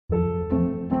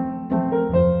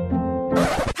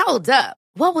Hold up.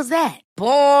 What was that?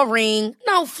 Boring.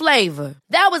 No flavor.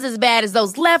 That was as bad as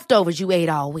those leftovers you ate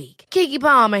all week. Keke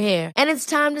Palmer here, and it's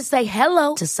time to say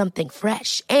hello to something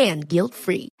fresh and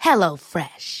guilt-free. Hello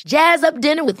Fresh. Jazz up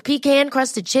dinner with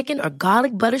pecan-crusted chicken or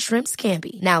garlic butter shrimp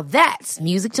scampi. Now that's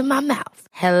music to my mouth.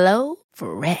 Hello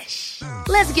Fresh.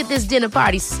 Let's get this dinner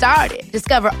party started.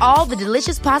 Discover all the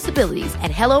delicious possibilities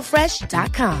at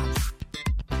hellofresh.com.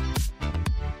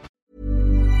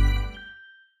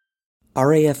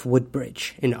 RAF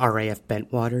Woodbridge and RAF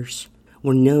Bentwaters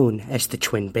were known as the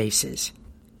twin bases.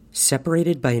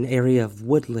 Separated by an area of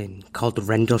woodland called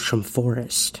Rendlesham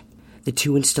Forest, the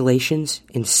two installations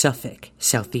in Suffolk,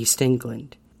 southeast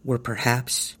England, were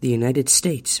perhaps the United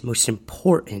States' most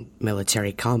important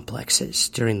military complexes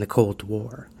during the Cold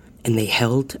War, and they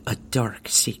held a dark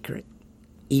secret.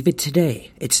 Even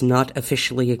today, it's not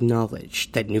officially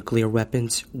acknowledged that nuclear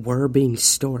weapons were being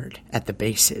stored at the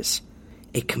bases,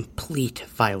 a complete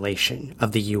violation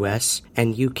of the US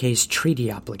and UK's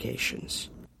treaty obligations.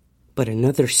 But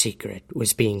another secret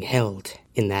was being held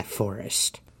in that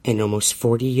forest, and almost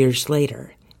 40 years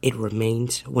later, it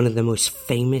remains one of the most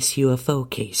famous UFO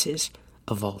cases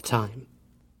of all time.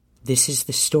 This is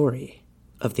the story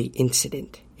of the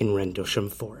incident in Rendlesham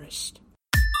Forest.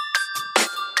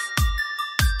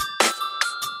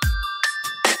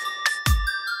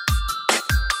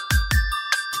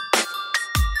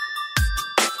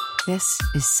 This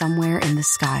is Somewhere in the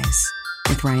Skies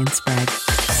with Ryan Sprague.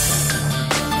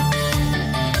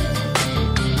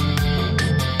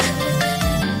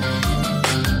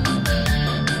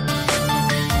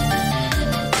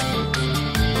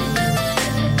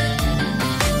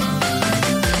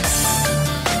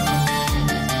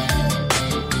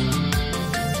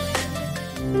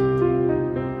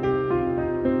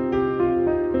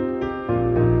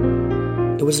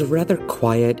 It was a rather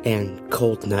quiet and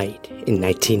cold night in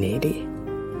 1980.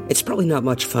 It's probably not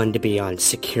much fun to be on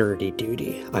security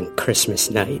duty on Christmas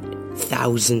night,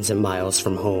 thousands of miles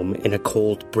from home in a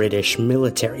cold British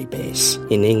military base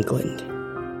in England.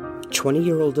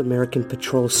 20-year-old American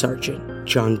Patrol Sergeant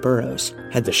John Burroughs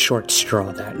had the short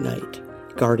straw that night,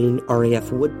 guarding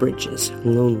RAF Woodbridge's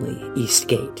lonely East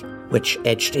Gate, which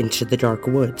edged into the dark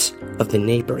woods of the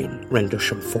neighboring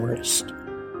Rendlesham Forest.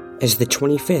 As the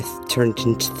 25th turned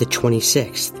into the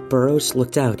 26th, Burroughs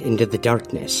looked out into the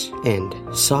darkness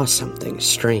and saw something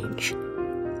strange.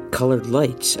 Colored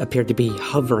lights appeared to be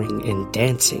hovering and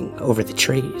dancing over the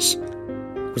trees.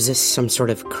 Was this some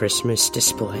sort of Christmas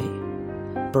display?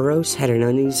 Burroughs had an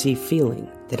uneasy feeling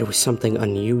that it was something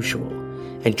unusual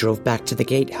and drove back to the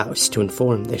gatehouse to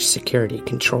inform the security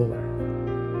controller.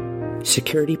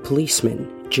 Security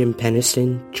policeman Jim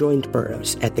Peniston joined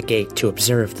Burroughs at the gate to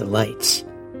observe the lights.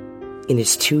 In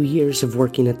his 2 years of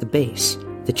working at the base,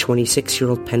 the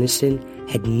 26-year-old Peniston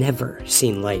had never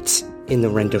seen lights in the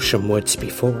Rendlesham Woods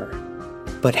before,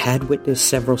 but had witnessed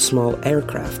several small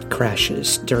aircraft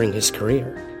crashes during his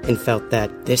career and felt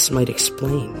that this might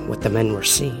explain what the men were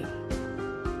seeing.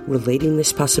 Relating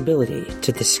this possibility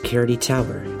to the security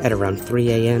tower at around 3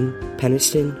 a.m.,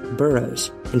 Peniston,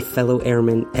 Burroughs, and fellow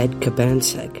airman Ed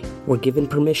Kabansek were given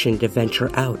permission to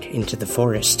venture out into the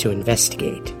forest to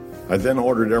investigate. I then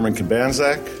ordered Airman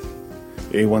Kabanzak,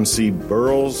 A1C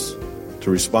Burroughs,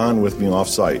 to respond with me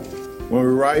off-site. When we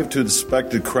arrived to the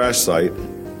suspected crash site,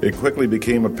 it quickly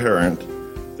became apparent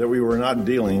that we were not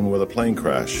dealing with a plane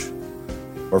crash,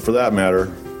 or for that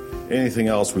matter, anything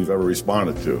else we've ever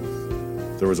responded to.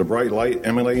 There was a bright light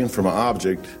emanating from an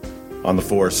object on the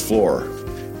forest floor.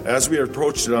 As we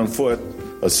approached it on foot,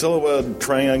 a silhouetted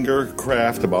triangular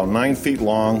craft about 9 feet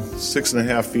long,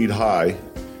 6.5 feet high,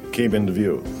 came into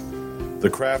view. The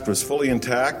craft was fully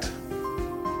intact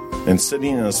and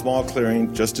sitting in a small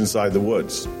clearing just inside the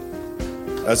woods.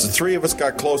 As the three of us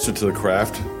got closer to the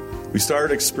craft, we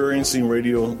started experiencing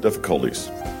radio difficulties.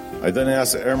 I then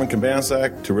asked Airman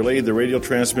Kabansak to relay the radio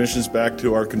transmissions back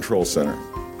to our control center.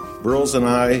 Burroughs and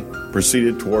I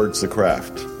proceeded towards the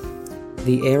craft.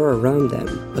 The air around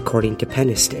them, according to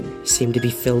Peniston, seemed to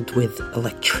be filled with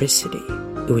electricity.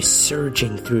 It was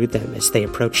surging through them as they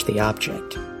approached the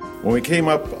object. When we came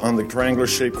up on the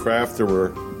triangular-shaped craft, there were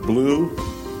blue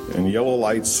and yellow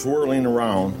lights swirling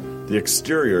around the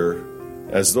exterior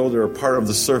as though they were part of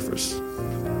the surface.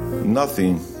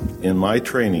 Nothing in my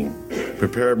training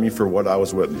prepared me for what I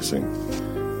was witnessing.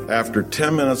 After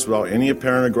 10 minutes without any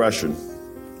apparent aggression,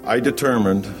 I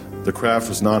determined the craft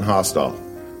was non-hostile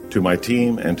to my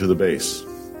team and to the base.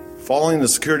 Following the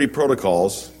security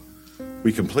protocols,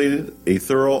 we completed a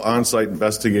thorough on-site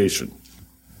investigation.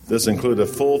 This included a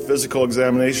full physical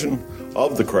examination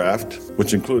of the craft,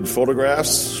 which included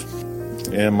photographs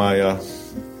and my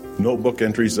notebook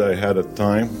entries that I had at the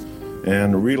time,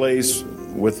 and relays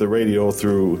with the radio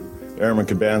through Airman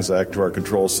Kabanzak to our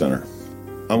control center.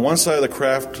 On one side of the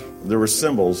craft, there were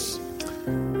symbols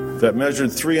that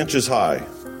measured 3 inches high,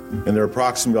 and they're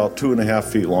approximately about 2.5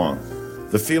 feet long.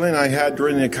 The feeling I had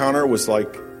during the encounter was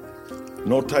like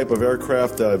no type of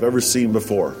aircraft that I've ever seen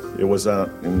before. It was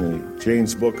in the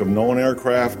Jane's Book of Known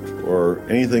Aircraft or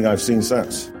anything I've seen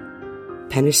since.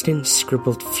 Penniston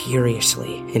scribbled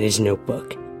furiously in his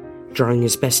notebook, drawing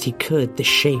as best he could the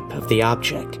shape of the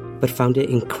object, but found it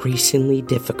increasingly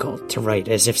difficult to write,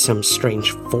 as if some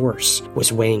strange force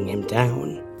was weighing him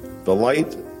down. The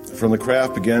light from the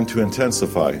craft began to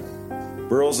intensify.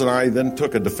 Burroughs and I then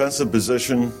took a defensive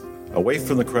position away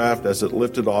from the craft as it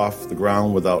lifted off the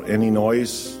ground without any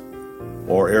noise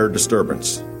or air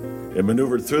disturbance. It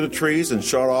maneuvered through the trees and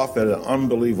shot off at an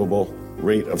unbelievable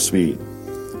rate of speed.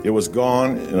 It was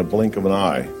gone in a blink of an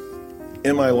eye.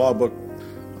 In my logbook,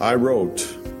 I wrote,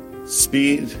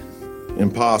 "Speed,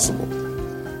 impossible."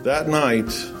 That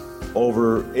night,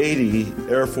 over 80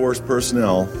 Air Force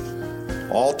personnel,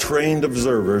 all trained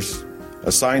observers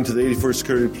assigned to the 81st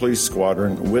Security Police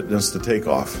Squadron, witnessed the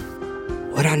takeoff.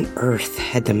 What on earth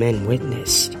had the men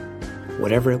witnessed?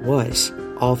 Whatever it was,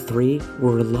 all three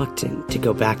were reluctant to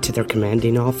go back to their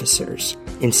commanding officers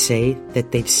and say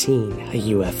that they'd seen a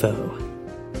UFO.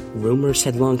 Rumors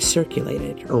had long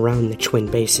circulated around the twin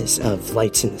bases of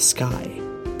lights in the sky,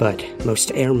 but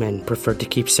most airmen preferred to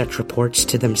keep such reports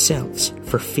to themselves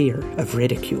for fear of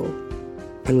ridicule.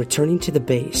 On returning to the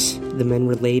base, the men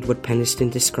relayed what Penniston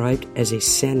described as a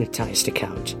sanitized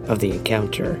account of the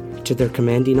encounter to their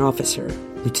commanding officer,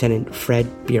 Lieutenant Fred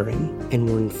Buren, and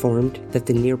were informed that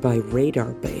the nearby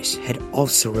radar base had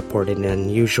also reported an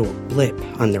unusual blip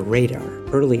on the radar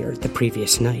earlier the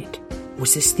previous night.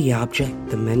 Was this the object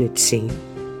the men had seen?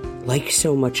 Like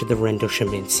so much of the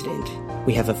Rendlesham incident,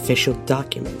 we have official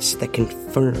documents that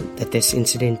confirm that this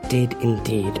incident did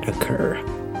indeed occur.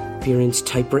 Buren's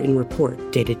typewritten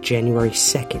report, dated January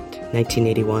 2nd,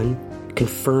 1981,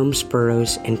 confirms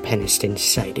Burroughs and Penniston's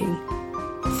sighting.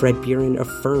 Fred Buren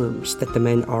affirms that the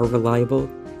men are reliable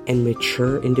and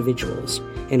mature individuals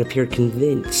and appeared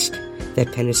convinced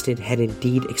that Penniston had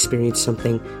indeed experienced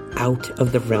something out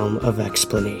of the realm of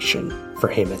explanation for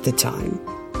him at the time.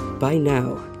 By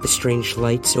now, the strange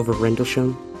lights over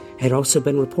Rendlesham had also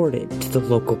been reported to the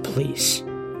local police.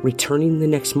 Returning the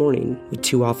next morning with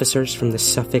two officers from the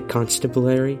Suffolk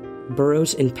Constabulary,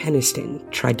 Burroughs and Penniston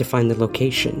tried to find the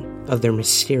location of their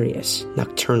mysterious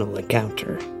nocturnal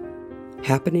encounter.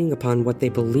 Happening upon what they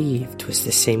believed was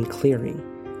the same clearing,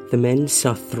 the men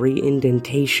saw 3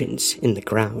 indentations in the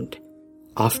ground.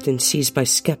 Often seized by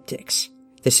skeptics,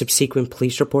 the subsequent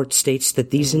police report states that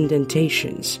these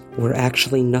indentations were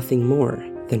actually nothing more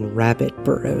than rabbit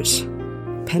burrows.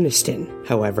 Penniston,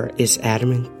 however, is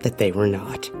adamant that they were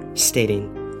not,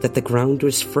 stating that the ground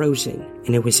was frozen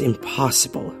and it was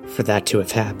impossible for that to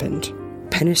have happened.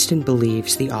 Penniston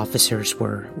believes the officers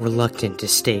were reluctant to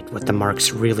state what the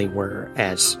marks really were,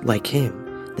 as, like him,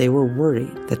 they were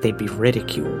worried that they'd be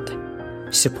ridiculed.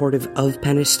 Supportive of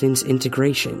Penniston's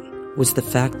integration was the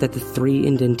fact that the 3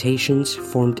 indentations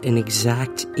formed an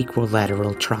exact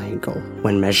equilateral triangle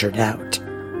when measured out.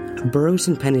 Burroughs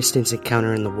and Penniston's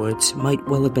encounter in the woods might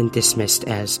well have been dismissed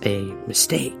as a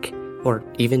mistake, or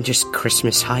even just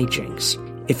Christmas hijinks,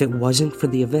 if it wasn't for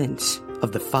the events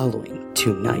of the following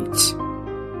 2 nights.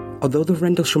 Although the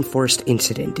Rendlesham Forest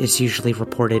incident is usually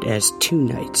reported as 2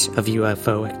 nights of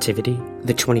UFO activity,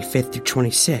 the 25th through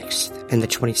 26th and the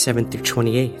 27th through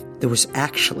 28th, there was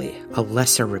actually a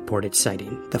lesser reported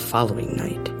sighting the following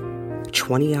night.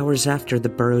 20 hours after the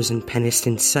Burroughs and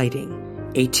Penniston sighting,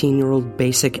 18-year-old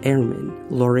basic airman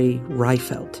Lori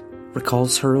Reifeld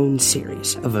recalls her own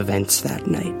series of events that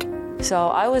night. So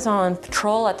I was on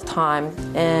patrol at the time,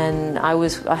 and I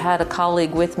had a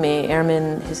colleague with me,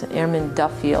 Airman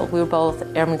Duffield. We were both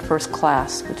Airman First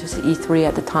Class, which is the E3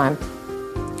 at the time.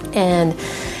 And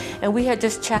we had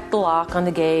just checked the lock on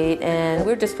the gate, and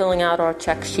we were just filling out our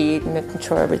check sheet and making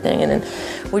sure everything. And then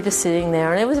we're just sitting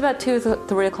there, and it was about 2 or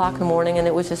 3 o'clock in the morning, and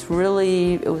it was just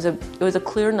really, it was a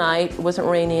clear night. It wasn't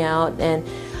rainy out, and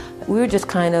we were just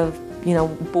kind of,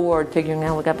 bored, figuring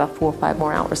out we got about 4 or 5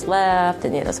 more hours left,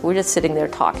 and so we're just sitting there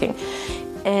talking.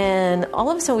 And all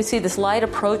of a sudden we see this light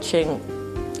approaching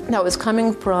that was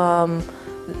coming from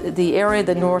the area of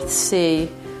the North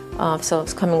Sea, so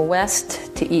it's coming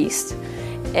west to east.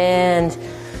 And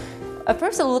at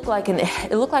first we thought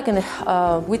it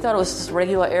was just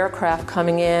regular aircraft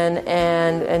coming in,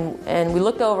 and we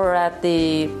looked over at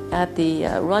the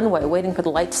runway, waiting for the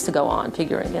lights to go on,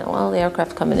 figuring, the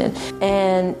aircraft's coming in.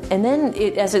 And then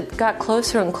as it got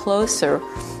closer and closer,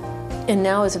 And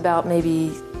now it's about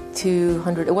maybe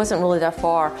 200. It wasn't really that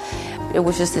far. It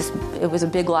was just it was a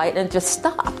big light, and it just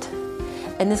stopped.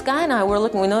 And this guy and I were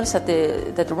looking, we noticed that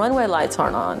the runway lights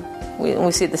aren't on.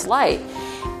 We see this light.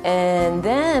 And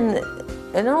then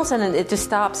all of a sudden it just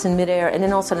stops in midair, and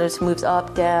then all of a sudden it just moves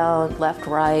up, down, left,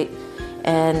 right,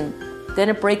 and then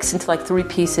it breaks into like 3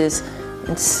 pieces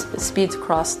and speeds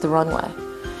across the runway.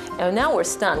 And now we're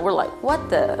stunned. We're like, what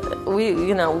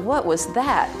was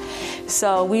that?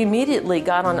 So we immediately I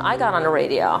got on the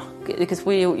radio, because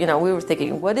we were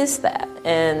thinking, what is that?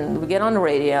 And we get on the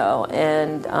radio,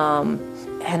 and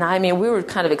I mean, we were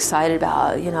kind of excited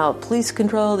about, police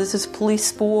control, this is police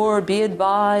sport, be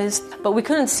advised. But we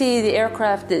couldn't see the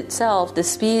aircraft itself, the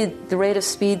rate of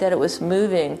speed that it was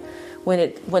moving when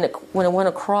it went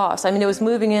across. I mean, it was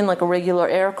moving in like a regular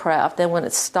aircraft, then when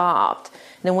it stopped,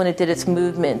 and then when it did its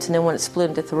movement, and then when it split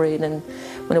into 3, and then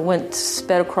when it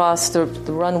sped across the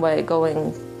runway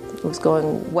it was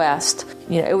going west.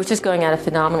 It was just going at a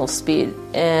phenomenal speed.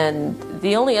 And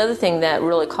the only other thing that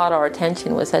really caught our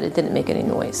attention was that it didn't make any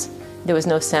noise. There was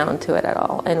no sound to it at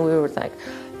all. And we were like,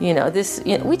 we just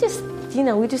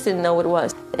didn't know what it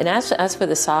was. And as for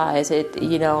the size,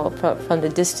 from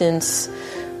the distance,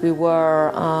 we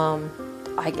were,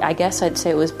 I guess I'd say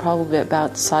it was probably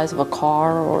about the size of a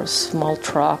car or a small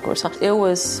truck or something. It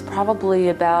was probably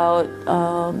about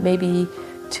maybe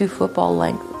 2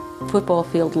 football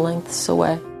field lengths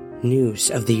away. News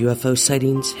of the UFO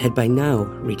sightings had by now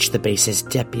reached the base's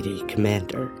deputy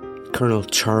commander, Colonel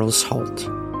Charles Halt.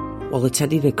 While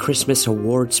attending a Christmas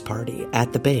awards party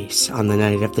at the base on the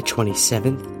night of the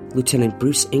 27th, Lieutenant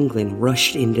Bruce England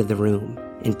rushed into the room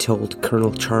and told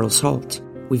Colonel Charles Halt,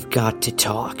 "We've got to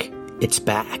talk. It's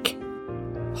back."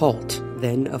 Halt,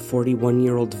 then a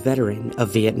 41-year-old veteran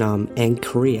of Vietnam and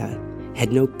Korea,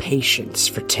 had no patience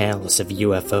for tales of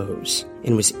UFOs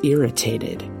and was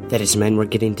irritated that his men were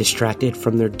getting distracted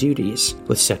from their duties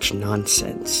with such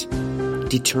nonsense.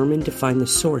 Determined to find the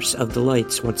source of the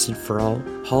lights once and for all,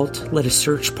 Halt led a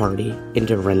search party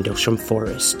into Rendlesham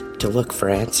Forest to look for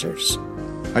answers.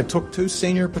 I took 2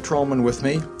 senior patrolmen with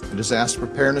me, a disaster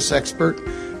preparedness expert,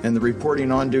 and the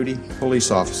reporting on-duty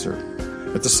police officer.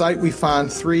 At the site we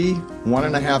found 3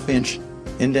 1.5-inch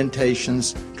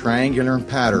indentations, triangular in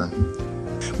pattern.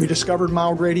 We discovered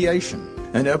mild radiation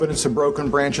and evidence of broken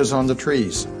branches on the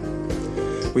trees.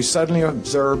 We suddenly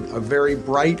observed a very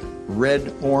bright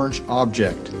red-orange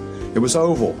object. It was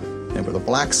oval and with a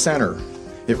black center.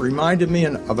 It reminded me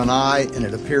of an eye, and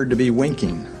it appeared to be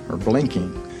winking or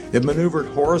blinking. It maneuvered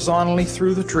horizontally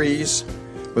through the trees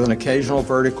with an occasional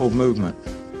vertical movement.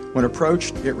 When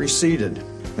approached, it receded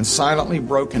and silently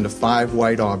broke into 5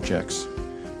 white objects.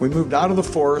 We moved out of the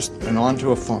forest and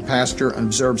onto a pasture and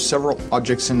observed several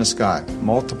objects in the sky,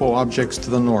 multiple objects to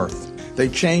the north. They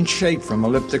changed shape from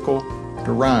elliptical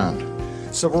to round.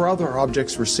 Several other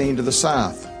objects were seen to the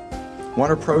south.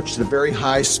 One approached at a very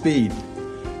high speed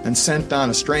and sent down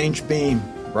a strange beam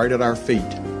right at our feet.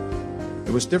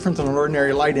 It was different than an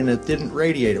ordinary light, and it didn't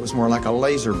radiate. It was more like a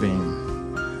laser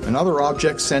beam. Another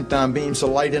object sent down beams of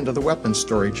light into the weapons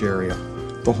storage area.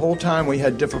 The whole time we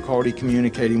had difficulty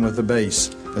communicating with the base,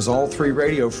 as all 3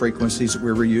 radio frequencies that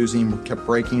we were using kept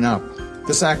breaking up.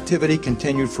 This activity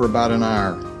continued for about an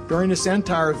hour. During this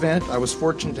entire event, I was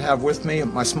fortunate to have with me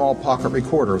my small pocket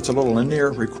recorder. It's a little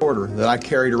linear recorder that I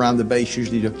carried around the base,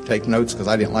 usually to take notes because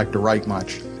I didn't like to write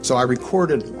much. So I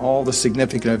recorded all the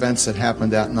significant events that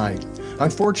happened that night.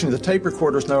 Unfortunately, the tape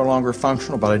recorder is no longer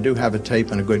functional, but I do have a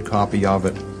tape and a good copy of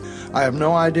it. I have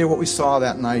no idea what we saw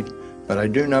that night, but I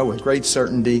do know with great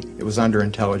certainty it was under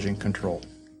intelligent control.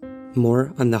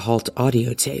 More on the Halt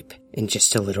audio tape in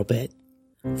just a little bit.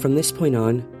 From this point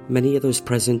on, many of those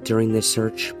present during this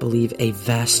search believe a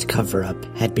vast cover-up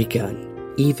had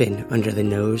begun, even under the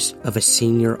nose of a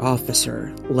senior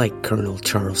officer like Colonel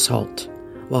Charles Halt.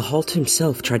 While Halt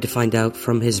himself tried to find out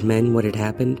from his men what had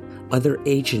happened, other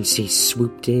agencies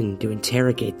swooped in to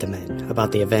interrogate the men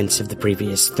about the events of the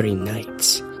previous 3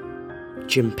 nights.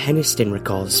 Jim Penniston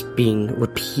recalls being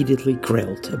repeatedly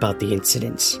grilled about the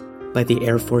incidents by the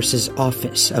Air Force's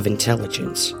Office of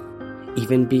Intelligence,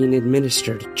 even being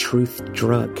administered truth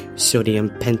drug sodium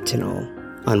pentanol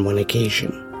on one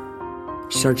occasion.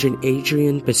 Sergeant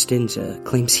Adrian Bustinza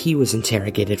claims he was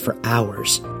interrogated for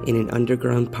hours in an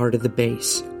underground part of the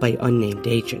base by unnamed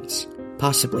agents,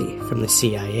 possibly from the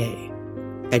CIA.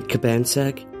 Ed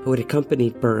Cabansack, who had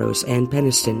accompanied Burroughs and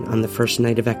Penniston on the first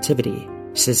night of activity,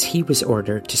 says he was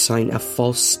ordered to sign a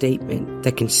false statement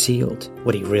that concealed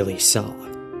what he really saw.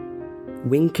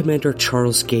 Wing Commander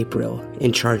Charles Gabriel,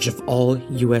 in charge of all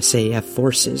USAF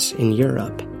forces in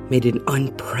Europe, made an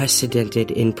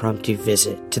unprecedented impromptu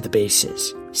visit to the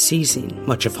bases, seizing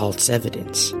much of Halt's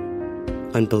evidence.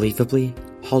 Unbelievably,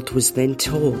 Halt was then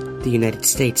told the United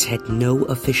States had no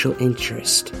official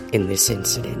interest in this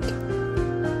incident.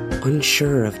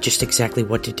 Unsure of just exactly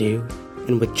what to do,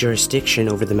 and with jurisdiction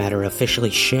over the matter officially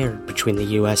shared between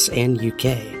the US and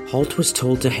UK, Halt was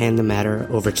told to hand the matter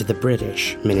over to the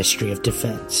British Ministry of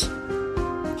Defense.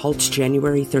 Halt's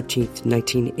January 13,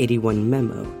 1981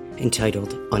 memo,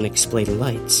 entitled Unexplained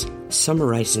Lights,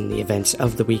 summarizing the events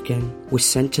of the weekend, was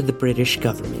sent to the British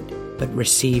government, but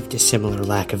received a similar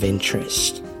lack of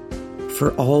interest.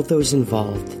 For all those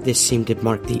involved, this seemed to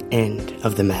mark the end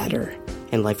of the matter,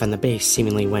 and life on the base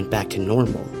seemingly went back to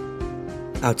normal.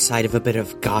 Outside of a bit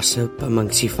of gossip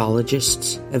amongst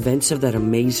ufologists, events of that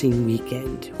amazing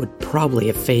weekend would probably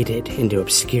have faded into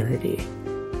obscurity.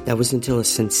 That was until a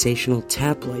sensational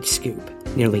tabloid scoop,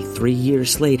 nearly 3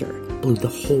 years later, blew the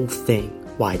whole thing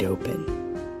wide open.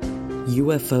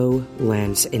 UFO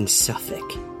lands in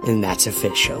Suffolk, and that's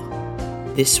official.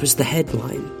 This was the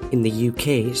headline in the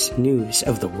UK's News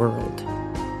of the World.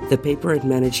 The paper had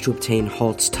managed to obtain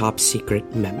Halt's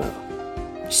top-secret memo.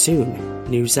 Soon,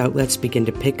 news outlets began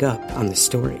to pick up on the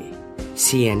story,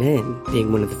 CNN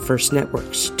being one of the first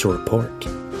networks to report.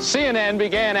 CNN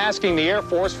began asking the Air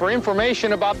Force for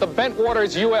information about the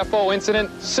Bentwaters UFO incident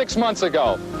 6 months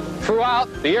ago. Throughout,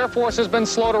 the Air Force has been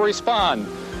slow to respond.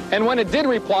 And when it did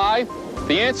reply,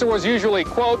 the answer was usually,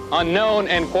 quote, unknown,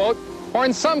 end quote, or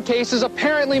in some cases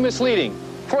apparently misleading.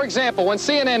 For example, when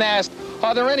CNN asked,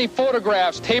 are there any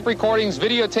photographs, tape recordings,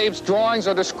 videotapes, drawings,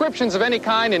 or descriptions of any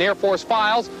kind in Air Force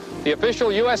files, the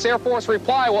official U.S. Air Force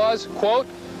reply was, quote,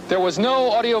 there was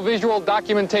no audiovisual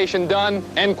documentation done,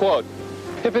 end quote.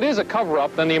 If it is a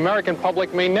cover-up, then the American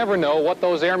public may never know what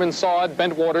those airmen saw at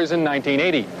Bentwaters in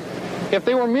 1980. If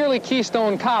they were merely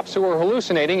Keystone cops who were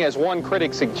hallucinating, as one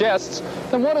critic suggests,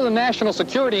 then what are the national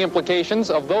security implications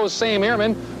of those same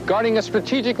airmen guarding a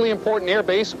strategically important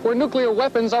airbase where nuclear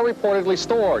weapons are reportedly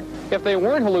stored? If they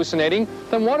weren't hallucinating,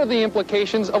 then what are the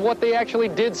implications of what they actually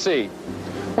did see?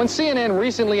 When CNN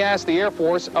recently asked the Air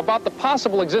Force about the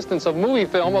possible existence of movie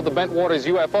film of the Bentwaters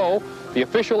UFO, the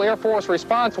official Air Force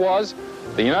response was,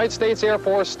 the United States Air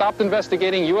Force stopped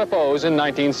investigating UFOs in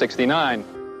 1969.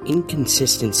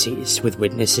 Inconsistencies with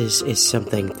witnesses is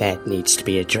something that needs to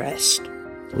be addressed.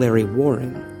 Larry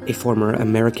Warren, a former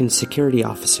American security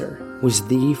officer, was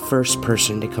the first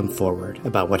person to come forward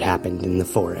about what happened in the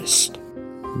forest.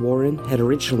 Warren had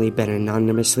originally been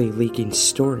anonymously leaking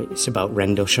stories about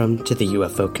Rendlesham to the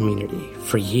UFO community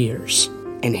for years,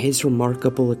 and his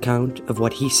remarkable account of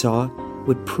what he saw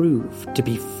would prove to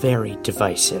be very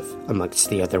divisive amongst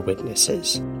the other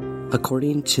witnesses.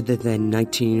 According to the then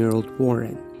 19-year-old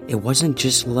Warren, it wasn't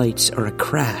just lights or a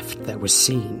craft that was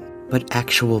seen, but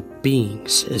actual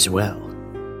beings as well.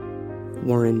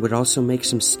 Warren would also make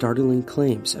some startling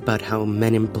claims about how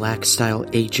Men in Black-style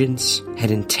agents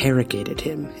had interrogated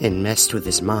him and messed with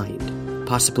his mind,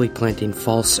 possibly planting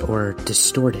false or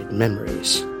distorted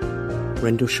memories.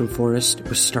 Rendlesham Forest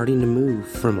was starting to move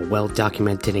from a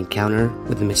well-documented encounter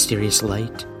with a mysterious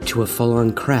light to a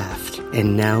full-on craft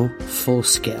and now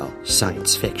full-scale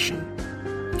science fiction.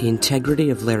 The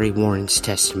integrity of Larry Warren's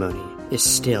testimony is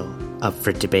still up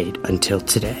for debate until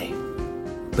today,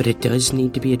 but it does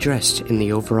need to be addressed in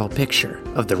the overall picture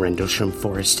of the Rendlesham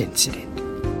Forest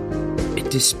incident.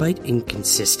 Despite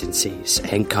inconsistencies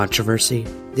and controversy,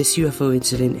 this UFO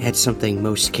incident had something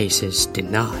most cases did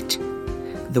not: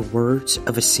 the words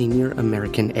of a senior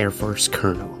American Air Force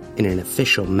colonel in an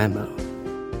official memo.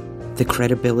 The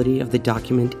credibility of the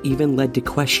document even led to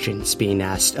questions being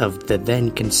asked of the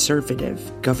then conservative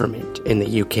government in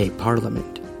the UK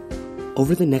Parliament.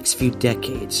 Over the next few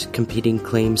decades, competing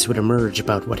claims would emerge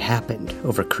about what happened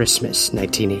over Christmas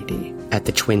 1980 at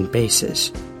the twin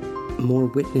bases. More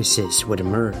witnesses would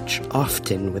emerge,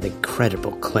 often with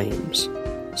incredible claims.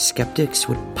 Skeptics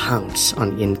would pounce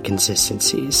on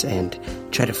inconsistencies and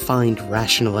try to find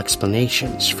rational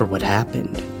explanations for what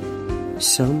happened.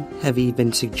 Some have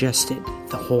even suggested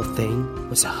the whole thing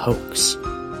was a hoax,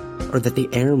 or that the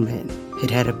airmen had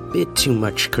had a bit too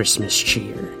much Christmas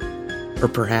cheer. Or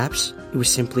perhaps it was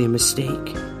simply a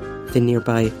mistake, the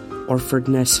nearby Orford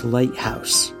Ness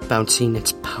Lighthouse bouncing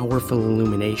its powerful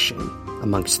illumination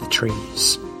amongst the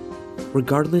trees.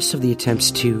 Regardless of the attempts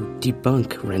to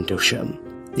debunk Rendlesham,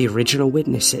 the original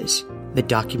witnesses, the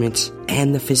documents,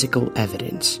 and the physical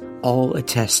evidence all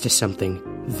attest to something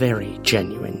very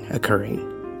genuine occurring.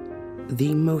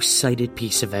 The most cited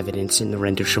piece of evidence in the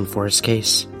Rendlesham Forest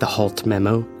case, the Halt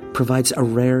Memo, provides a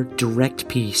rare, direct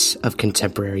piece of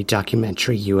contemporary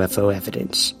documentary UFO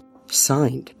evidence,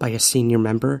 signed by a senior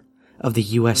member of the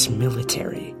U.S.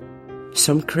 military.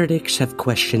 Some critics have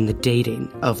questioned the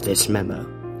dating of this memo,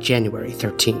 January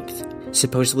 13th,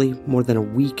 supposedly more than a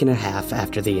week and a half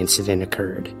after the incident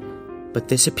occurred. But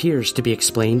this appears to be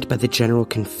explained by the general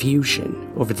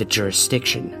confusion over the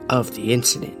jurisdiction of the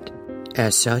incident.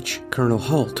 As such, Colonel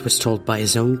Halt was told by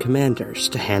his own commanders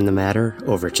to hand the matter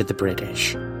over to the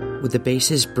British. With the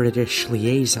base's British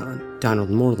liaison, Donald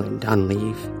Morland, on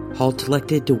leave, Halt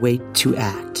elected to wait to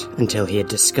act until he had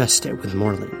discussed it with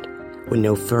Morland. With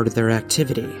no further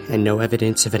activity and no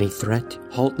evidence of any threat,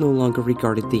 Halt no longer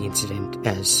regarded the incident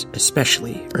as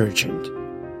especially urgent.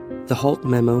 The Halt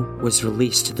memo was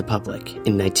released to the public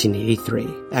in 1983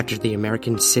 after the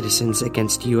American Citizens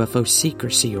Against UFO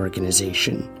Secrecy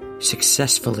organization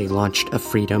successfully launched a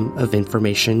Freedom of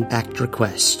Information Act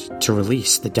request to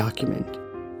release the document.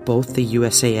 Both the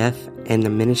USAF and the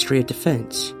Ministry of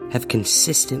Defense have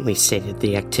consistently stated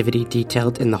the activity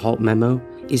detailed in the Halt memo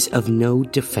is of no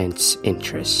defense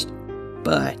interest.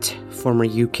 But former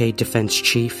UK Defense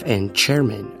Chief and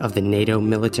Chairman of the NATO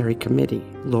Military Committee,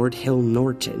 Lord Hill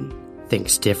Norton,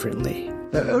 thinks differently.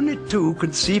 There are only two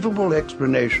conceivable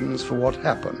explanations for what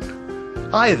happened.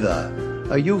 Either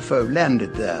a UFO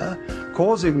landed there,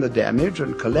 causing the damage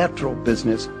and collateral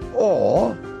business,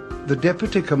 or the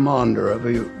deputy commander of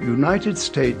a United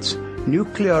States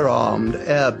nuclear-armed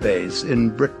air base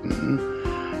in Britain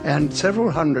and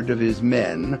several hundred of his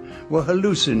men were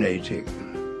hallucinating.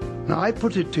 Now, I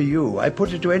put it to you, I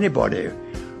put it to anybody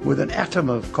with an atom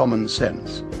of common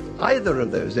sense. Either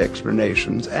of those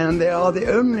explanations, and they are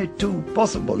the only two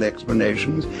possible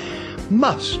explanations,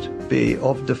 must be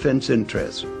of defense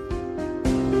interest.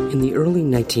 In the early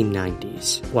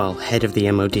 1990s, while head of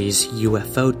the MOD's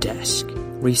UFO desk,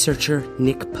 researcher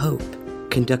Nick Pope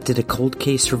conducted a cold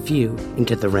case review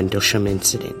into the Rendlesham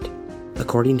incident.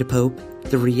 According to Pope,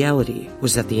 the reality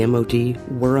was that the MOD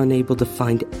were unable to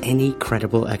find any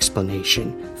credible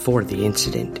explanation for the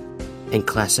incident and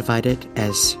classified it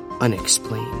as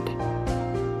unexplained.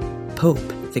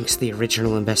 Pope thinks the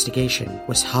original investigation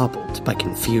was hobbled by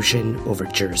confusion over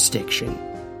jurisdiction,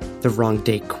 the wrong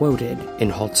date quoted in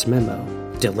Halt's memo,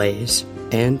 delays,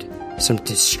 and some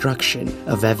destruction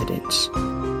of evidence.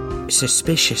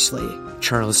 Suspiciously,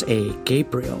 Charles A.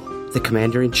 Gabriel, the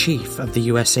commander-in-chief of the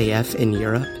USAF in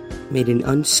Europe, made an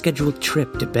unscheduled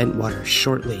trip to Bentwater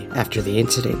shortly after the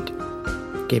incident.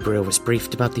 Gabriel was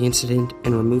briefed about the incident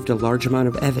and removed a large amount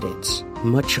of evidence,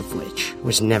 much of which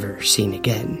was never seen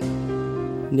again.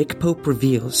 Nick Pope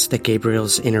reveals that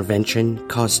Gabriel's intervention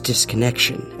caused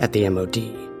disconnection at the MOD.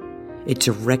 It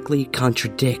directly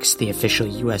contradicts the official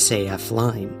USAF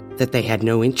line that they had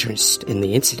no interest in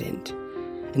the incident,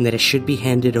 and that it should be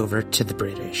handed over to the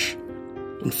British.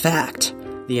 In fact,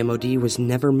 the MOD was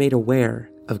never made aware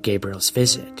of Gabriel's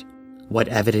visit, what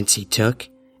evidence he took,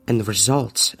 and the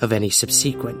results of any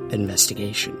subsequent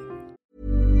investigation.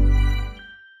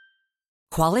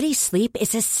 Quality sleep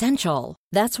is essential.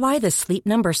 That's why the Sleep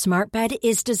Number Smart Bed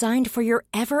is designed for your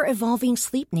ever-evolving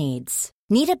sleep needs.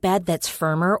 Need a bed that's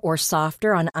firmer or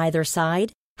softer on either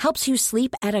side? Helps you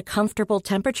sleep at a comfortable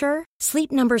temperature? Sleep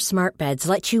Number Smart Beds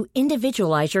let you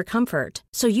individualize your comfort,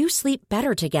 so you sleep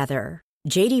better together.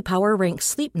 J.D. Power ranks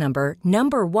Sleep Number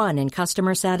number 1 in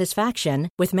customer satisfaction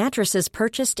with mattresses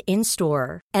purchased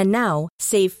in-store. And now,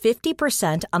 save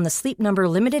 50% on the Sleep Number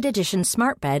Limited Edition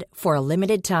Smart Bed for a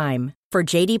limited time. For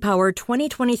J.D. Power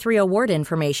 2023 award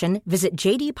information, visit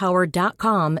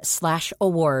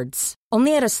jdpower.com/awards.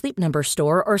 Only at a Sleep Number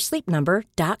store or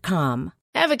sleepnumber.com.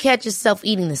 Ever catch yourself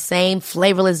eating the same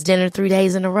flavorless dinner 3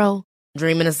 days in a row?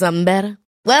 Dreaming of something better?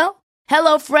 Well,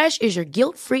 HelloFresh is your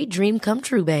guilt-free dream come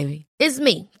true, baby. It's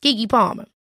me, Keke Palmer.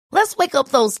 Let's wake up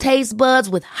those taste buds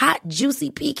with hot,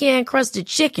 juicy pecan-crusted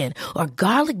chicken or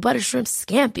garlic butter shrimp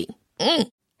scampi.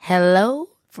 Hello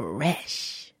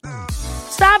Fresh.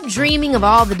 Stop dreaming of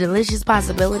all the delicious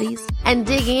possibilities and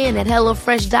dig in at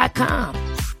HelloFresh.com.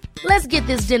 Let's get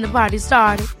this dinner party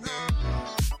started.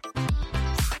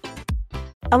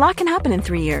 A lot can happen in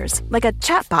 3 years, like a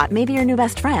chatbot may be your new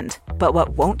best friend. But what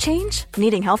won't change?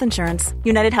 Needing health insurance.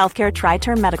 United Healthcare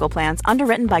Tri-Term Medical Plans,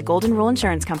 underwritten by Golden Rule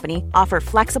Insurance Company, offer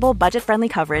flexible, budget-friendly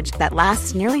coverage that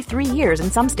lasts nearly 3 years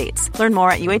in some states. Learn more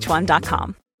at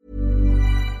uh1.com.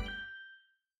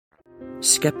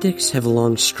 Skeptics have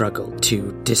long struggled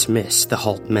to dismiss the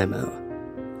Halt memo.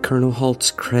 Colonel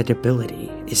Halt's credibility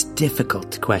is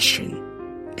difficult to question,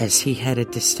 as he had a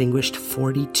distinguished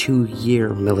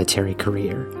 42-year military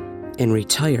career and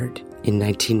retired in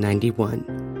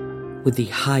 1991 with the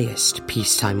highest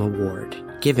peacetime award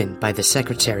given by the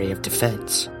Secretary of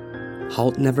Defense.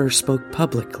 Halt never spoke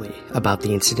publicly about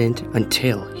the incident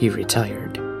until he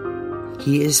retired.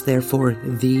 He is therefore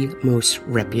the most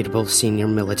reputable senior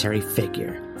military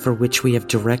figure, for which we have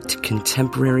direct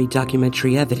contemporary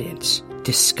documentary evidence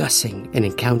discussing an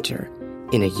encounter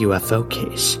in a UFO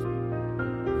case.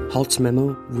 Halt's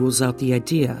memo rules out the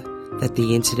idea that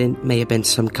the incident may have been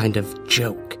some kind of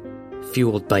joke,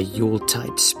 fueled by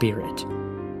Yuletide spirit.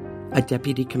 A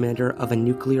deputy commander of a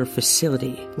nuclear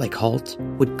facility like Halt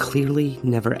would clearly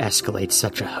never escalate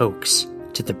such a hoax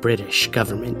to the British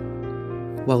government.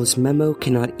 While his memo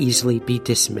cannot easily be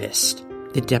dismissed,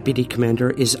 the deputy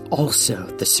commander is also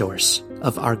the source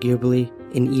of arguably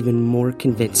an even more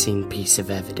convincing piece of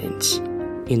evidence,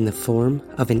 in the form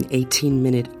of an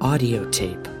 18-minute audio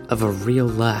tape of a real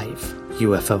live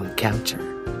UFO encounter.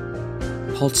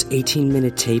 Halt's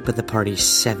 18-minute tape of the party's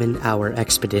 7-hour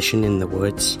expedition in the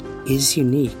woods is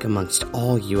unique amongst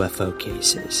all UFO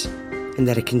cases, in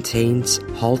that it contains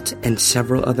Halt and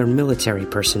several other military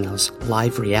personnel's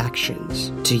live reactions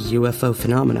to UFO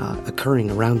phenomena occurring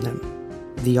around them.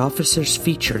 The officers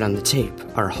featured on the tape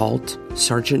are Halt,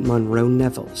 Sergeant Monroe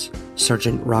Nevels,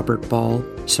 Sergeant Robert Ball,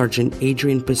 Sergeant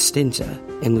Adrian Bustinza,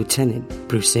 and Lieutenant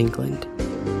Bruce England.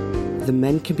 The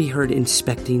men can be heard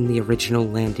inspecting the original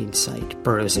landing site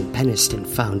Burroughs and Penniston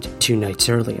found 2 nights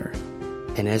earlier.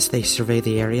 And as they survey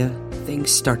the area,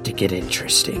 things start to get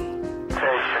interesting.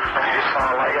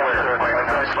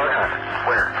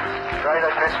 Where? Right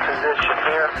at this position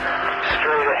here,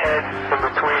 straight ahead, in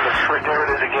between the street. There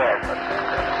it is again.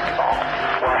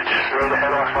 Watch, straight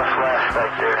ahead off my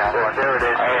flashlight there. There it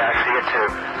is. Oh, yeah, I see it too.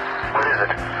 What is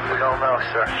it? We don't know,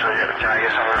 sir. So can I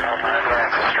get some of it? Yeah,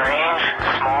 it's a strange,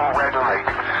 small red light.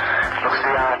 Looks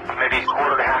beyond maybe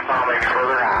quarter to half mile, maybe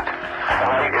further out. The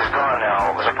light is gone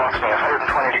now. It was approximately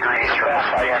 120 degrees from the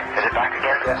site. Is it back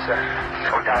again? Yes, sir.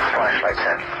 So we got the flashlights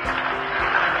in.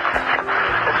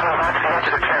 Let's move out to the edge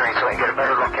of the clearing so we can get a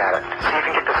better look at it. See if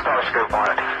you can get the star scope on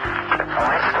it. The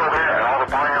light's still there, and all the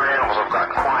barnyard animals have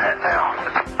gotten quiet now.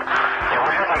 Yeah,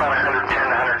 we're heading about 110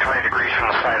 to 120 degrees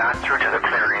from the site. I'm through to the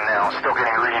clearing now. Still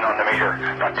getting a reading on the meter.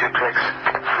 About 2 clicks.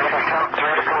 Maybe count 3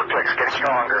 to 4 clicks. Getting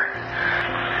stronger.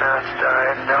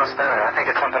 No, it's not. I think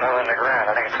it's something other than the ground.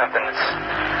 I think it's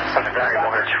something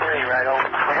valuable here. Tree right over.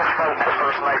 I guess that's the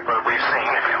first night bird we've seen.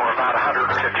 We're about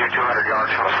 150 or 200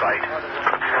 yards from the site.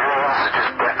 Everything else is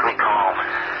just deathly calm.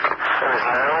 There is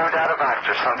no doubt about it.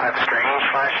 There's some type of strange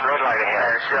flashing red light ahead.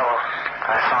 There's yellow.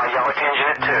 I saw a yellow tinge in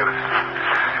it too.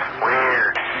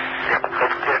 Weird. It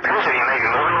appears to be maybe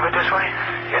moving a little bit this way.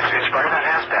 It's better than it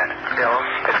has been. Yellow.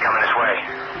 It's coming this way.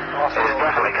 It is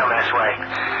definitely coming this way.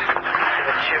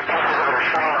 The 2 pieces of it are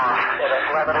showing off.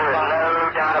 There is no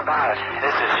doubt about it.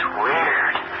 This is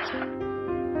weird.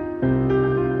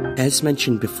 As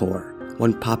mentioned before,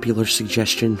 one popular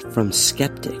suggestion from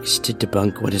skeptics to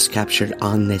debunk what is captured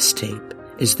on this tape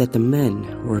is that the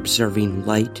men were observing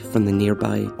light from the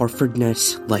nearby Orford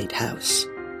Ness Lighthouse.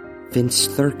 Vince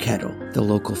Thurkettle, the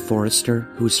local forester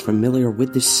who is familiar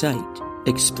with the site,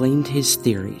 explained his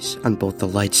theories on both the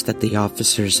lights that the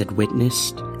officers had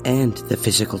witnessed and the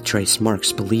physical trace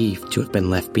marks believed to have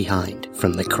been left behind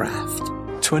from the craft.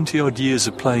 20-odd years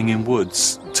of playing in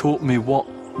woods taught me what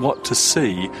to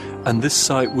see, and this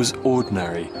site was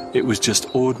ordinary. It was just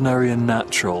ordinary and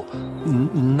natural.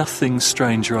 Nothing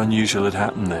strange or unusual had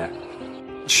happened there.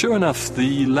 Sure enough,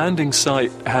 the landing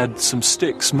site had some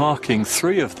sticks marking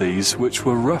 3 of these, which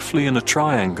were roughly in a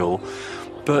triangle,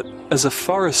 but as a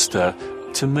forester,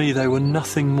 to me they were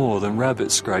nothing more than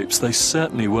rabbit scrapes. They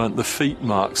certainly weren't the feet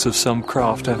marks of some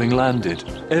craft having landed.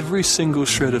 Every single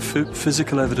shred of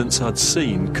physical evidence I'd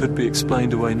seen could be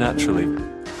explained away naturally.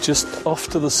 Just off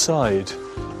to the side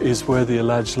is where the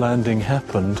alleged landing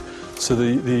happened. So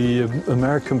the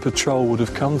American patrol would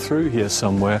have come through here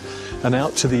somewhere and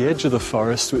out to the edge of the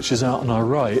forest, which is out on our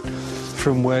right,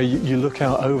 from where you look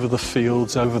out over the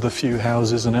fields, over the few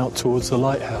houses and out towards the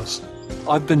lighthouse.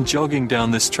 I've been jogging down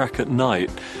this track at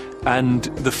night, and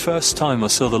the first time I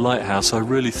saw the lighthouse I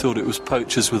really thought it was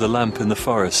poachers with a lamp in the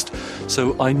forest.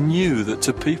 So I knew that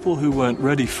to people who weren't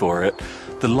ready for it,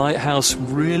 the lighthouse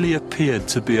really appeared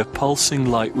to be a pulsing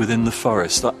light within the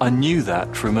forest. I knew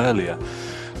that from earlier.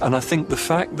 And I think the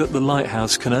fact that the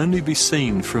lighthouse can only be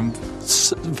seen from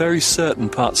very certain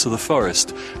parts of the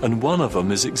forest, and one of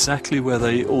them is exactly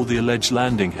where all the alleged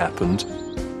landing happened.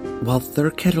 While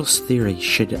Thurkettle's theory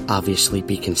should obviously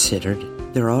be considered,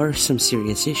 there are some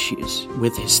serious issues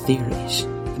with his theories.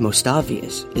 The most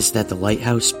obvious is that the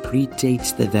lighthouse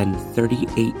predates the then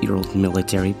 38-year-old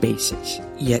military bases.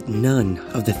 Yet none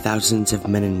of the thousands of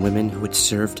men and women who had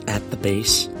served at the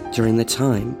base during the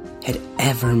time had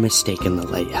ever mistaken the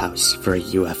lighthouse for a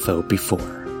UFO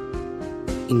before.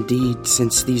 Indeed,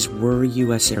 since these were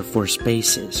U.S. Air Force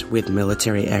bases, with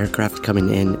military aircraft coming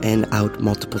in and out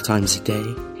multiple times a day,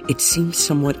 it seems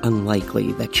somewhat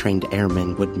unlikely that trained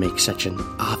airmen would make such an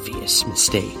obvious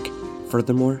mistake.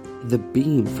 Furthermore, the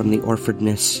beam from the Orford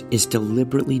nest is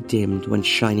deliberately dimmed when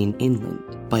shining inland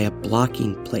by a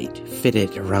blocking plate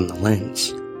fitted around the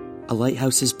lens. A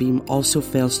lighthouse's beam also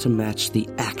fails to match the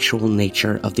actual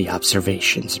nature of the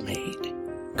observations made.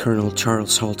 Colonel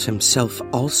Charles Halt himself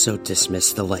also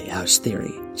dismissed the lighthouse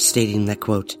theory, stating that,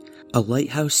 quote, "A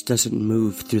lighthouse doesn't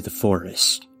move through the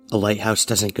forest. A lighthouse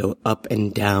doesn't go up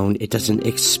and down, it doesn't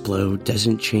explode,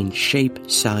 doesn't change shape,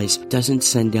 size, doesn't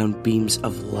send down beams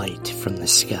of light from the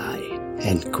sky,"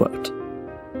 end quote.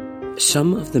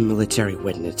 Some of the military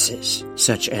witnesses,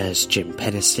 such as Jim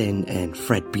Peniston and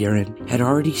Fred Buren, had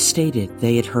already stated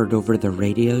they had heard over the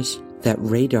radios that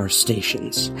radar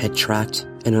stations had tracked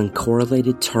an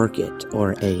uncorrelated target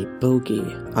or a bogey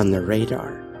on the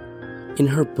radar. In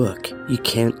her book, You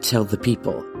Can't Tell the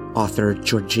People, author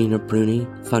Georgina Bruni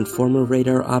found former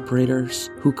radar operators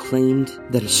who claimed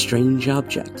that a strange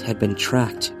object had been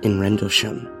tracked in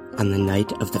Rendlesham on the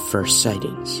night of the first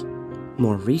sightings.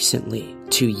 More recently,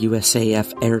 2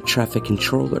 USAF air traffic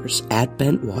controllers at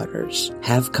Bentwaters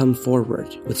have come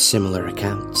forward with similar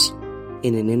accounts.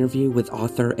 In an interview with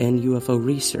author and UFO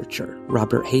researcher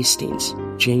Robert Hastings,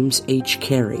 James H.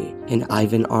 Carey and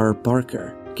Ivan R.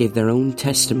 Barker gave their own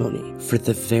testimony for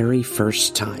the very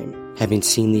first time, having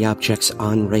seen the objects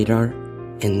on radar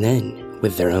and then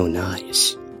with their own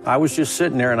eyes. I was just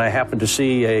sitting there and I happened to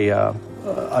see a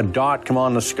dot come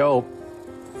on the scope,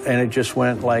 and it just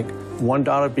went like one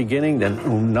dot at the beginning, then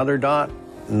another dot,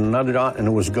 and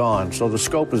it was gone. So the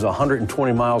scope is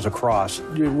 120 miles across.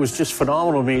 It was just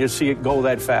phenomenal to me to see it go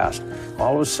that fast.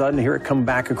 All of a sudden, here it come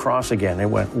back across again. It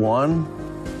went 1,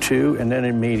 2, and then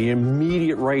it made an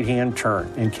immediate right-hand turn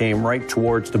and came right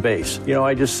towards the base. You know,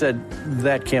 I just said,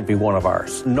 that can't be one of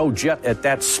ours. No jet at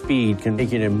that speed can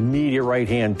make an immediate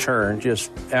right-hand turn.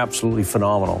 Just absolutely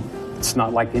phenomenal. It's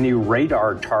not like any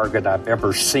radar target I've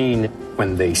ever seen.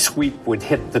 When the sweep would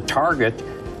hit the target,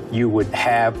 you would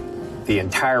have the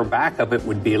entire back of it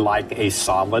would be like a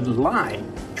solid line.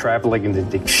 Traveling at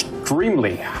an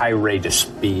extremely high rate of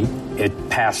speed, it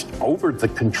passed over the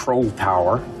control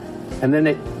tower, and then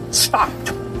it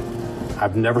stopped.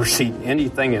 I've never seen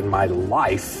anything in my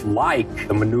life like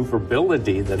the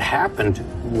maneuverability that happened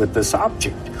with this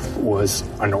object. It was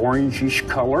an orangish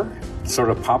color. Sort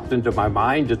of popped into my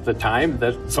mind at the time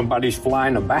that somebody's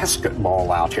flying a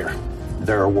basketball out here.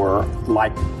 There were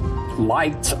like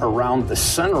lights around the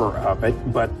center of it,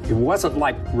 but it wasn't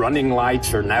like running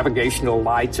lights or navigational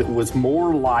lights. It was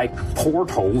more like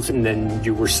portholes, and then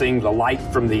you were seeing the light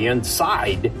from the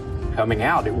inside coming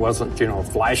out. It wasn't,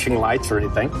 flashing lights or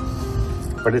anything.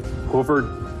 But it hovered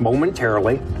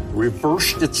momentarily,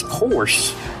 reversed its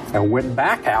course, and went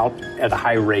back out at a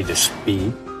high rate of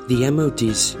speed. The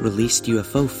MOD's released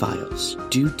UFO files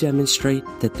do demonstrate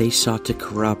that they sought to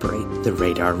corroborate the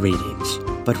radar readings,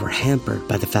 but were hampered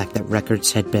by the fact that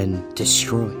records had been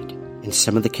destroyed, and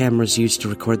some of the cameras used to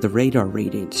record the radar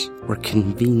readings were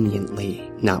conveniently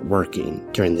not working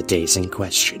during the days in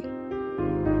question.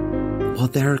 While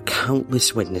there are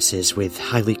countless witnesses with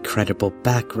highly credible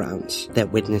backgrounds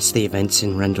that witnessed the events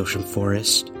in Rendlesham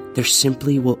Forest, there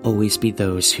simply will always be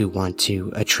those who want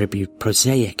to attribute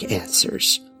prosaic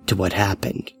answers to what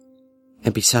happened.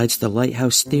 And besides the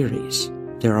lighthouse theories,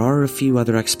 there are a few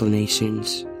other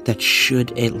explanations that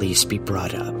should at least be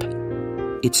brought up.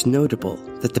 It's notable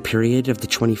that the period of the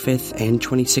 25th and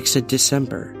 26th of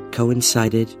December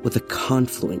coincided with a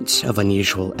confluence of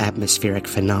unusual atmospheric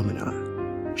phenomena.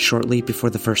 Shortly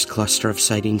before the first cluster of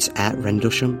sightings at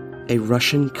Rendlesham, a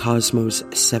Russian Cosmos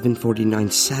 749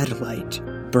 satellite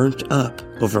burnt up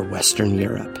over Western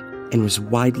Europe and was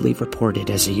widely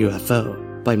reported as a UFO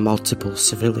by multiple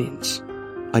civilians.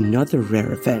 Another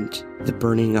rare event, the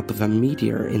burning up of a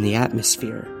meteor in the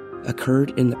atmosphere, occurred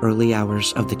in the early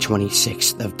hours of the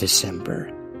 26th of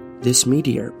December. This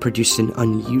meteor produced an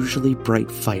unusually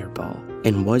bright fireball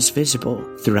and was visible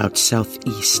throughout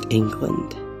southeast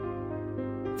England.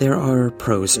 There are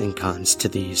pros and cons to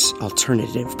these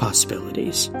alternative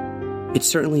possibilities. It's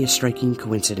certainly a striking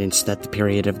coincidence that the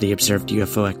period of the observed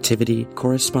UFO activity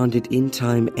corresponded in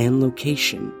time and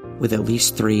location with at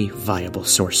least 3 viable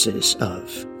sources of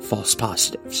false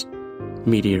positives: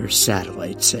 meteors,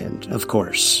 satellites, and, of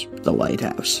course, the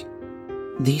lighthouse.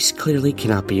 These clearly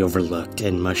cannot be overlooked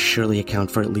and must surely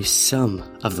account for at least some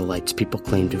of the lights people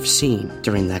claim to have seen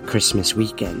during that Christmas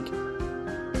weekend.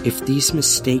 If these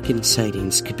mistaken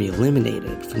sightings could be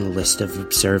eliminated from the list of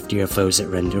observed UFOs at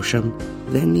Rendlesham,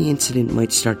 then the incident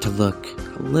might start to look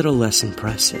a little less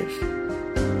impressive.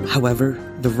 However,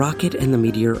 the rocket and the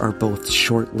meteor are both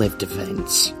short-lived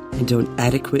events and don't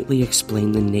adequately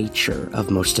explain the nature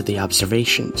of most of the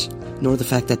observations, nor the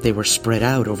fact that they were spread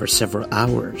out over several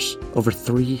hours, over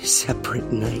 3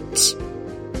 separate nights.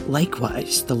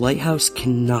 Likewise, the lighthouse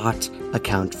cannot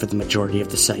account for the majority of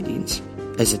the sightings,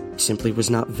 as it simply was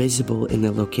not visible in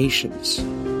the locations.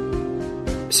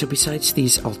 So besides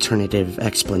these alternative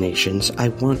explanations, I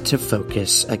want to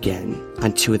focus again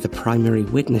on 2 of the primary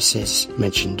witnesses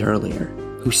mentioned earlier,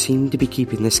 who seem to be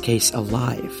keeping this case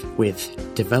alive with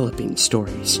developing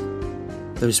stories.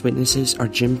 Those witnesses are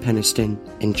Jim Penniston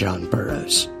and John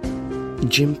Burroughs.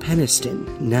 Jim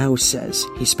Penniston now says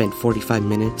he spent 45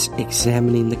 minutes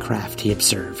examining the craft he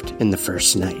observed in the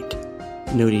first night,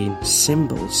 noting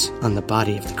symbols on the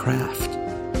body of the craft.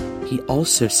 He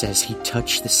also says he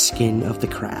touched the skin of the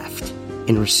craft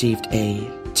and received a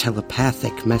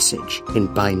telepathic message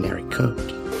in binary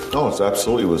code. Oh, it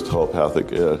absolutely was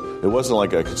telepathic. It wasn't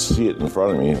like I could see it in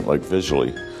front of me, like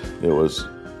visually. It was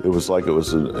like it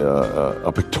was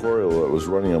a pictorial that was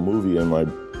running a movie in my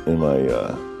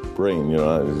brain. You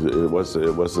know, it was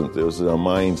a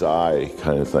mind's eye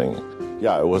kind of thing.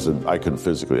 Yeah, it wasn't. I couldn't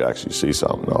physically actually see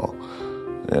something. No.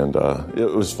 And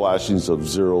it was flashings of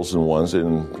zeros and ones,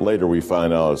 and later we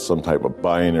find out it's some type of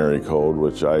binary code,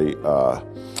 which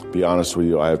be honest with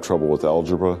you, I have trouble with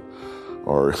algebra,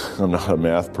 or I'm not a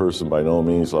math person by no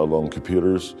means, let alone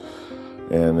computers.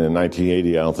 And in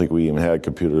 1980, I don't think we even had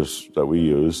computers that we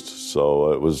used,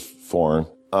 so it was foreign.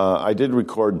 I did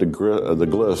record the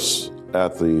glyphs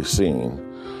at the scene,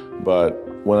 but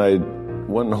when I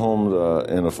went home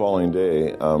in the following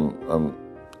day, I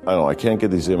don't know, I can't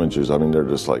get these images. I mean, they're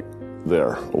just like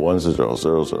there. 1 0 0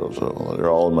 0 0.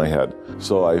 They're all in my head.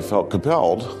 So I felt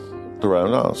compelled to write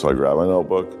them down. So I grabbed my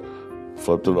notebook,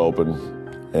 flipped it open,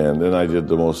 and then I did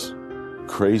the most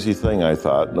crazy thing I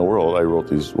thought in the world. I wrote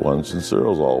these 1s and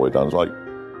 0s all the way down. It was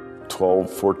like 12,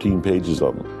 14 pages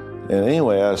of them. And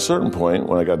anyway, at a certain point,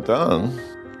 when I got done,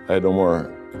 I had no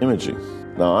more imaging.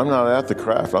 Now, I'm not at the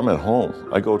craft. I'm at home.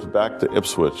 I go back to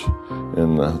Ipswich,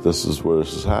 and this is where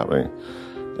this is happening.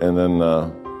 And then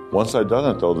once I'd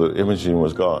done it, though, the imaging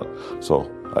was gone. So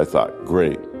I thought,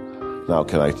 great. Now,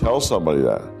 can I tell somebody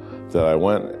that I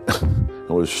went and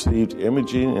received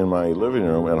imaging in my living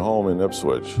room at home in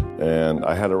Ipswich, and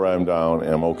I had to write them down,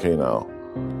 and I'm okay now.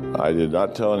 I did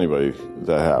not tell anybody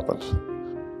that happened.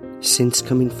 Since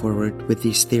coming forward with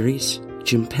these theories,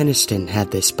 Jim Penniston had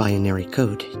this binary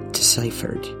code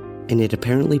deciphered, and it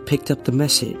apparently picked up the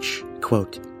message,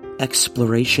 quote,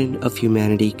 "Exploration of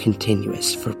humanity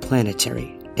continuous for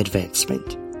planetary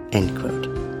advancement," end quote.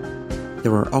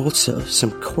 There were also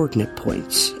some coordinate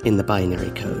points in the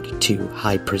binary code to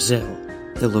High Brazil,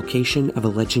 the location of a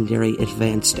legendary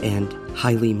advanced and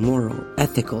highly moral,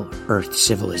 ethical Earth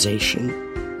civilization,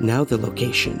 now the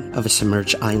location of a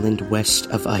submerged island west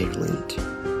of Ireland.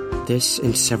 This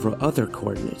and several other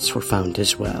coordinates were found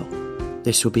as well.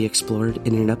 This will be explored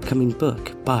in an upcoming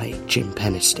book by Jim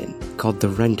Penniston called The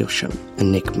Rendlesham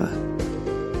Enigma.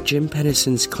 Jim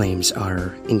Penniston's claims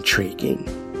are intriguing,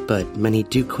 but many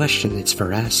do question its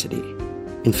veracity.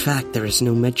 In fact, there is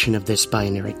no mention of this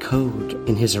binary code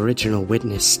in his original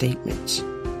witness statements,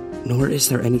 nor is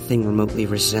there anything remotely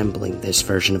resembling this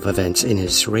version of events in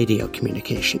his radio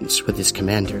communications with his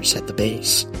commanders at the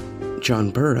base.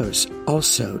 John Burroughs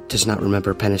also does not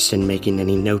remember Penniston making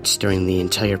any notes during the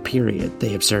entire period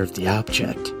they observed the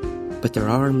object, but there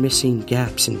are missing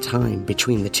gaps in time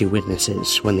between the 2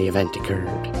 witnesses when the event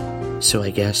occurred. So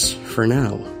I guess, for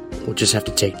now, we'll just have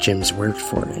to take Jim's word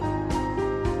for it.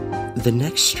 The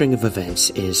next string of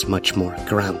events is much more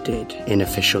grounded in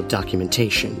official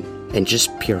documentation and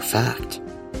just pure fact.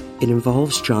 It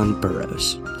involves John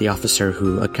Burroughs, the officer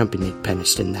who accompanied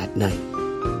Penniston that night.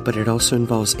 But it also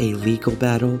involves a legal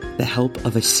battle, the help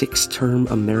of a 6-term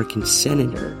American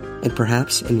senator, and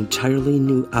perhaps an entirely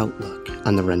new outlook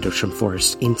on the Rendlesham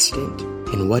Forest incident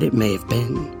and what it may have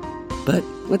been. But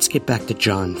let's get back to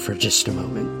John for just a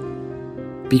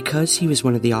moment. Because he was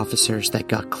one of the officers that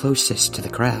got closest to the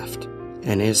craft,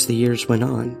 and as the years went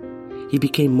on, he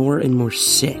became more and more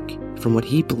sick from what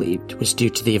he believed was due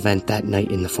to the event that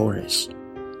night in the forest.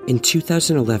 In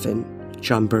 2011,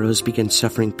 John Burroughs began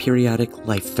suffering periodic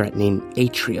life-threatening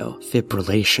atrial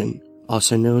fibrillation,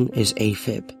 also known as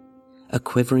AFib, a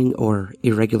quivering or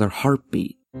irregular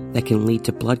heartbeat that can lead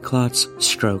to blood clots,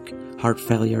 stroke, heart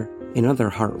failure, and other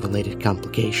heart-related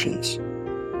complications.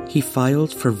 He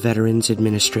filed for Veterans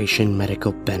Administration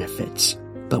medical benefits,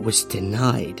 but was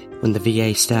denied when the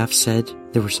VA staff said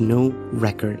there was no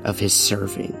record of his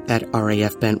serving at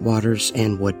RAF Bentwaters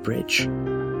and Woodbridge.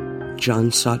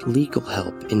 John sought legal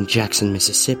help in Jackson,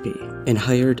 Mississippi, and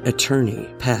hired attorney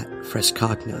Pat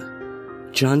Frescogna.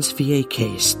 John's VA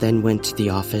case then went to the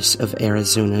office of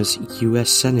Arizona's U.S.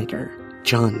 Senator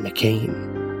John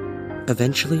McCain.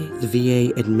 Eventually, the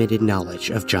VA admitted knowledge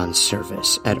of John's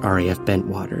service at RAF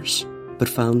Bentwaters, but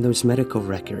found those medical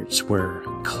records were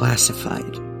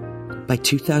classified. By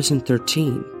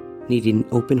 2013, needing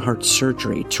open-heart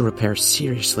surgery to repair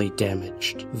seriously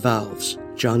damaged valves,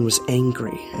 John was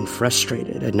angry and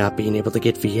frustrated at not being able to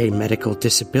get VA medical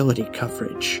disability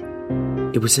coverage.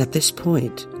 It was at this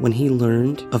point when he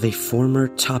learned of a former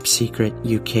top-secret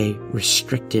UK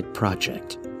restricted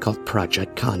project called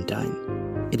Project Condign.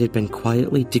 It had been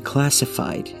quietly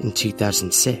declassified in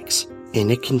 2006,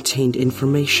 and it contained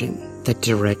information that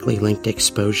directly linked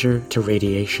exposure to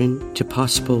radiation to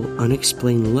possible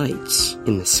unexplained lights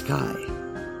in the sky.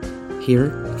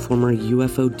 Here, former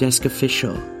UFO desk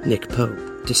official Nick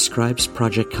Pope describes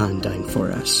Project Condign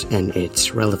for us and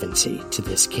its relevancy to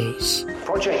this case.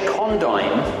 Project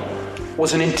Condign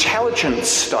was an intelligence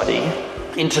study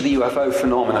into the UFO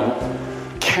phenomenon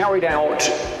carried out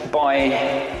by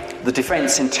the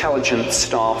Defense Intelligence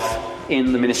Staff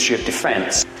in the Ministry of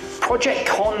Defense. Project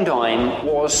Condign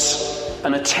was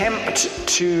an attempt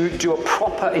to do a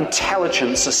proper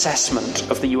intelligence assessment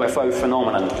of the UFO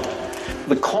phenomenon.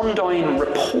 The Condign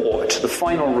report, the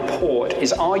final report,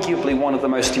 is arguably one of the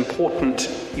most important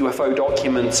UFO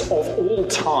documents of all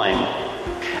time.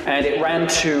 And it ran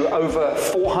to over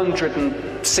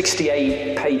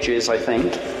 468 pages, I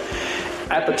think.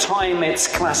 At the time, its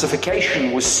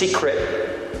classification was secret,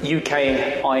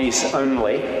 UK eyes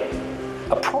only.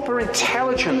 A proper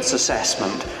intelligence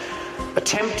assessment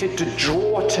attempted to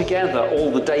draw together all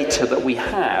the data that we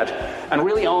had and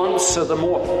really answer the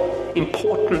more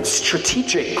important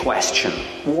strategic question.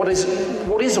 What is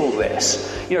all this?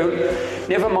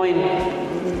 Never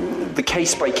mind the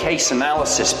case-by-case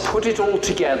analysis. Put it all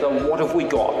together. What have we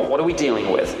got? What are we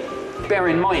dealing with? Bear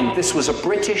in mind, this was a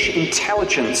British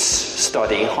intelligence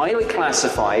study, highly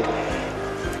classified.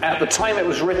 At the time it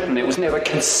was written, it was never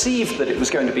conceived that it was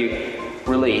going to be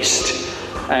released.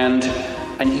 And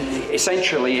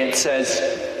essentially it says,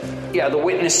 the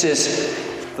witnesses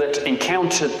that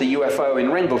encountered the UFO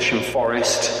in Rendlesham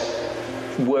Forest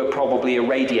were probably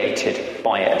irradiated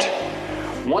by it.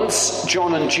 Once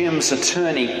John and Jim's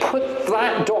attorney put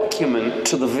that document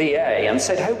to the VA and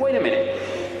said, hey, wait a minute,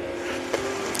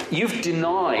 you've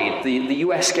denied, the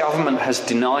US government has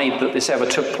denied that this ever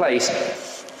took place.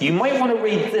 You might want to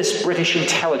read this British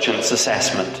intelligence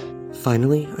assessment.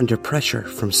 Finally, under pressure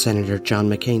from Senator John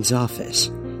McCain's office,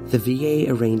 the VA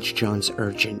arranged John's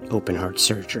urgent open-heart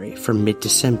surgery for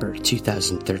mid-December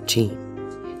 2013.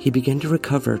 He began to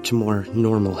recover to more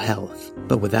normal health,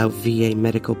 but without VA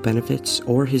medical benefits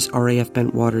or his RAF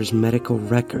Bentwaters medical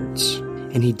records.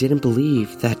 And he didn't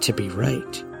believe that to be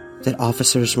right, that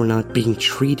officers were not being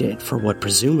treated for what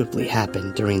presumably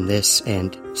happened during this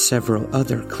and several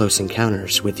other close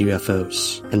encounters with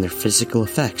UFOs and their physical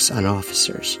effects on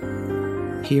officers.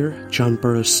 Here, John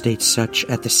Burroughs states such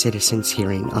at the citizens'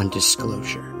 hearing on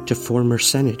disclosure to former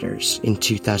senators in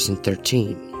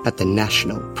 2013 at the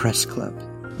National Press Club.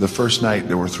 The first night,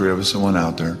 there were 3 of us that went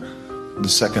out there. The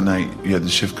second night, you had the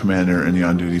shift commander and the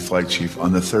on-duty flight chief.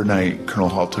 On the third night, Colonel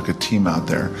Hall took a team out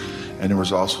there, and there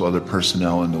was also other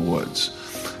personnel in the woods.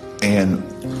 And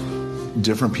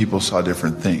different people saw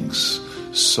different things.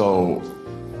 So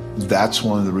that's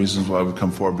one of the reasons why we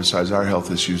come forward, besides our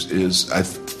health issues, is I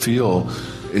feel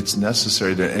it's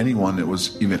necessary that anyone that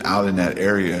was even out in that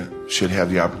area should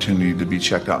have the opportunity to be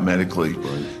checked out medically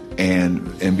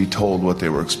and be told what they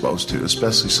were exposed to,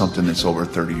 especially something that's over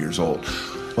 30 years old.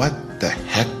 What the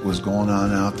heck was going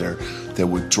on out there that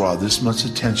would draw this much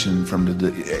attention from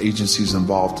the agencies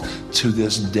involved to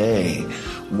this day?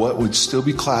 What would still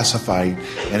be classified?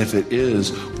 And if it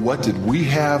is, what did we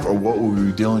have or what were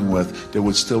we dealing with that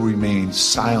would still remain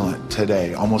silent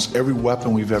today? Almost every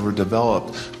weapon we've ever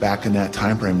developed back in that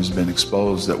time frame has been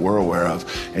exposed that we're aware of.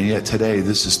 And yet today,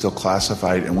 this is still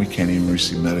classified and we can't even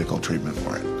receive medical treatment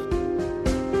for it.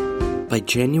 By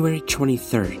January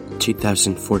 23,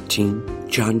 2014,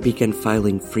 John began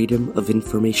filing Freedom of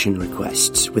Information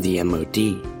requests with the MOD,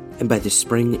 and by the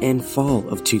spring and fall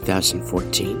of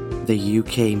 2014, the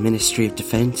UK Ministry of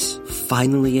Defence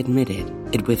finally admitted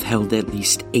it withheld at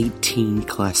least 18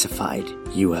 classified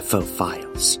UFO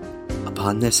files.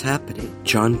 Upon this happening,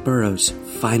 John Burroughs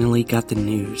finally got the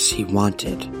news he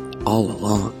wanted all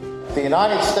along. The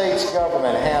United States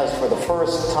government has, for the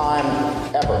first time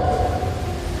ever,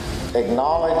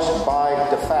 acknowledged by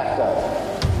de facto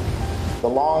the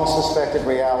long-suspected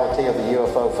reality of the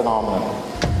UFO phenomenon.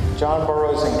 John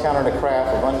Burroughs encountered a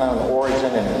craft of unknown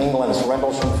origin in England's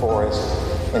Rendlesham Forest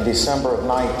in December of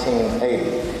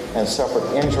 1980 and suffered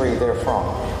injury therefrom,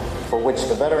 for which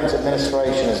the Veterans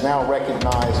Administration is now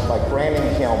recognized by granting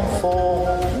him full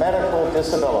medical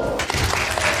disability.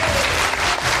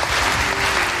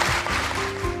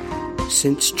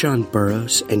 Since John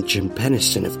Burroughs and Jim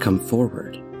Penniston have come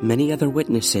forward, many other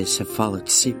witnesses have followed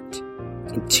suit.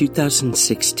 In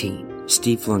 2016,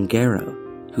 Steve Longaro,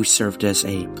 who served as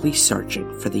a police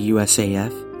sergeant for the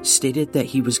USAF, stated that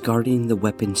he was guarding the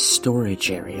weapons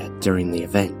storage area during the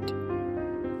event,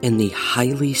 and the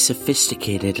highly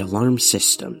sophisticated alarm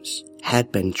systems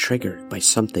had been triggered by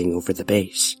something over the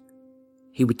base.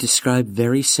 He would describe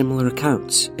very similar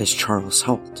accounts as Charles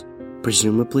Halt,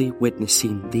 presumably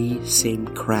witnessing the same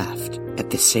craft at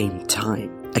the same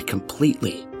time at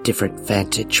completely different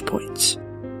vantage points.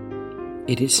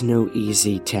 It is no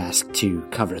easy task to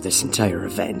cover this entire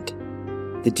event,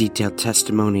 the detailed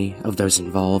testimony of those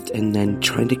involved, and then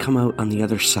trying to come out on the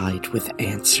other side with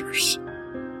answers.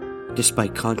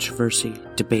 Despite controversy,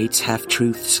 debates,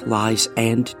 half-truths, lies,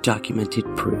 and documented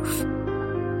proof,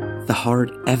 the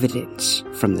hard evidence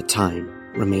from the time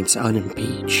remains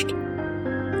unimpeached.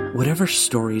 Whatever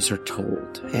stories are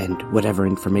told and whatever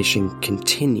information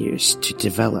continues to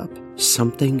develop,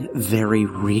 something very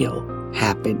real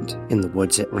happened in the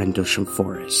woods at Rendlesham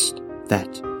Forest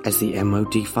that, as the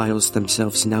MOD files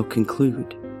themselves now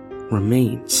conclude,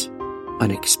 remains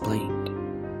unexplained.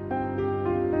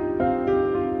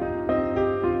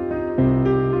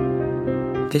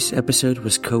 This episode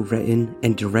was co-written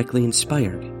and directly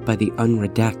inspired by the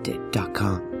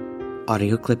unredacted.com.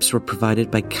 Audio clips were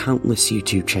provided by countless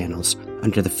YouTube channels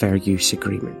under the Fair Use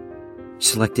Agreement.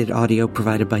 Selected audio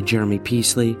provided by Jeremy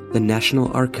Peasley, the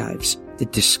National Archives, the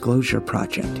Disclosure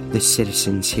Project, the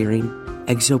Citizens Hearing,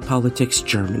 Exopolitics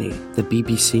Germany, the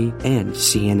BBC, and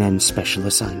CNN Special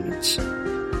Assignments.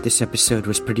 This episode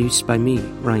was produced by me,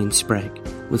 Ryan Sprague,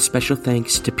 with special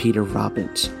thanks to Peter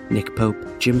Robbins, Nick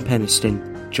Pope, Jim Penniston,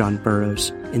 John Burroughs,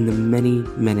 and the many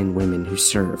men and women who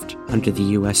served under the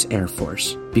U.S. Air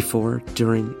Force before,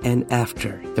 during, and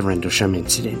after the Rendlesham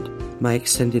incident. My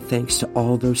extended thanks to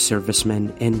all those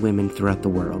servicemen and women throughout the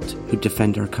world who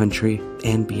defend our country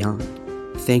and beyond.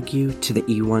 Thank you to the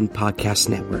E1 Podcast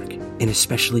Network, and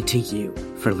especially to you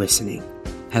for listening.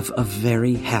 Have a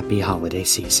very happy holiday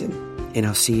season, and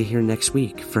I'll see you here next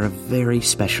week for a very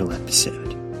special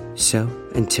episode. So,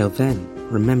 until then,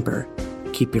 remember,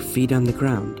 keep your feet on the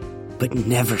ground, but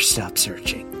never stop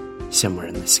searching somewhere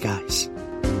in the skies.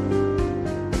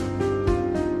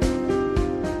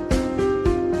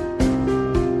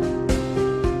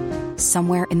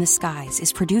 Somewhere in the Skies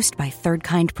is produced by Third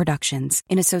Kind Productions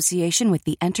in association with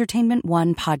the Entertainment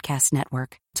One Podcast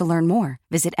Network. To learn more,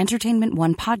 visit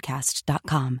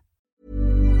entertainmentonepodcast.com.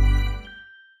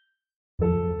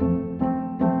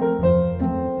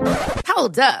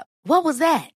 Hold up. What was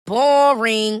that?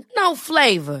 Boring. No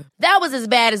flavor. That was as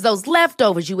bad as those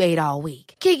leftovers you ate all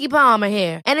week. Keke Palmer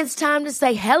here, and it's time to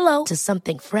say hello to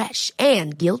something fresh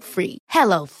and guilt-free.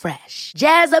 Hello Fresh.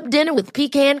 Jazz up dinner with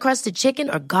pecan-crusted chicken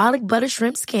or garlic butter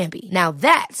shrimp scampi. Now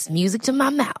that's music to my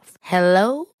mouth.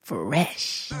 Hello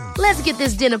Fresh. Let's get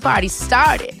this dinner party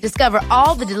started. Discover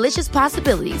all the delicious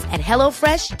possibilities at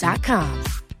HelloFresh.com.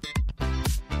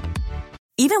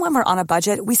 Even when we're on a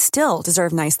budget, we still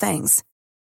deserve nice things.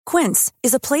 Quince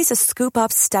is a place to scoop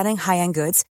up stunning high-end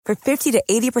goods for 50 to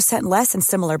 80% less than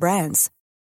similar brands.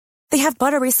 They have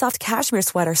buttery soft cashmere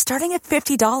sweaters starting at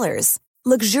 $50,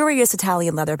 luxurious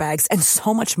Italian leather bags, and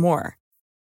so much more.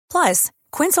 Plus,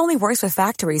 Quince only works with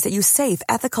factories that use safe,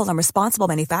 ethical, and responsible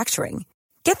manufacturing.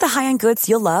 Get the high-end goods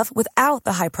you'll love without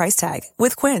the high price tag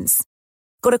with Quince.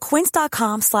 Go to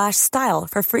quince.com/style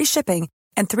for free shipping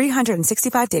and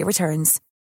 365-day returns.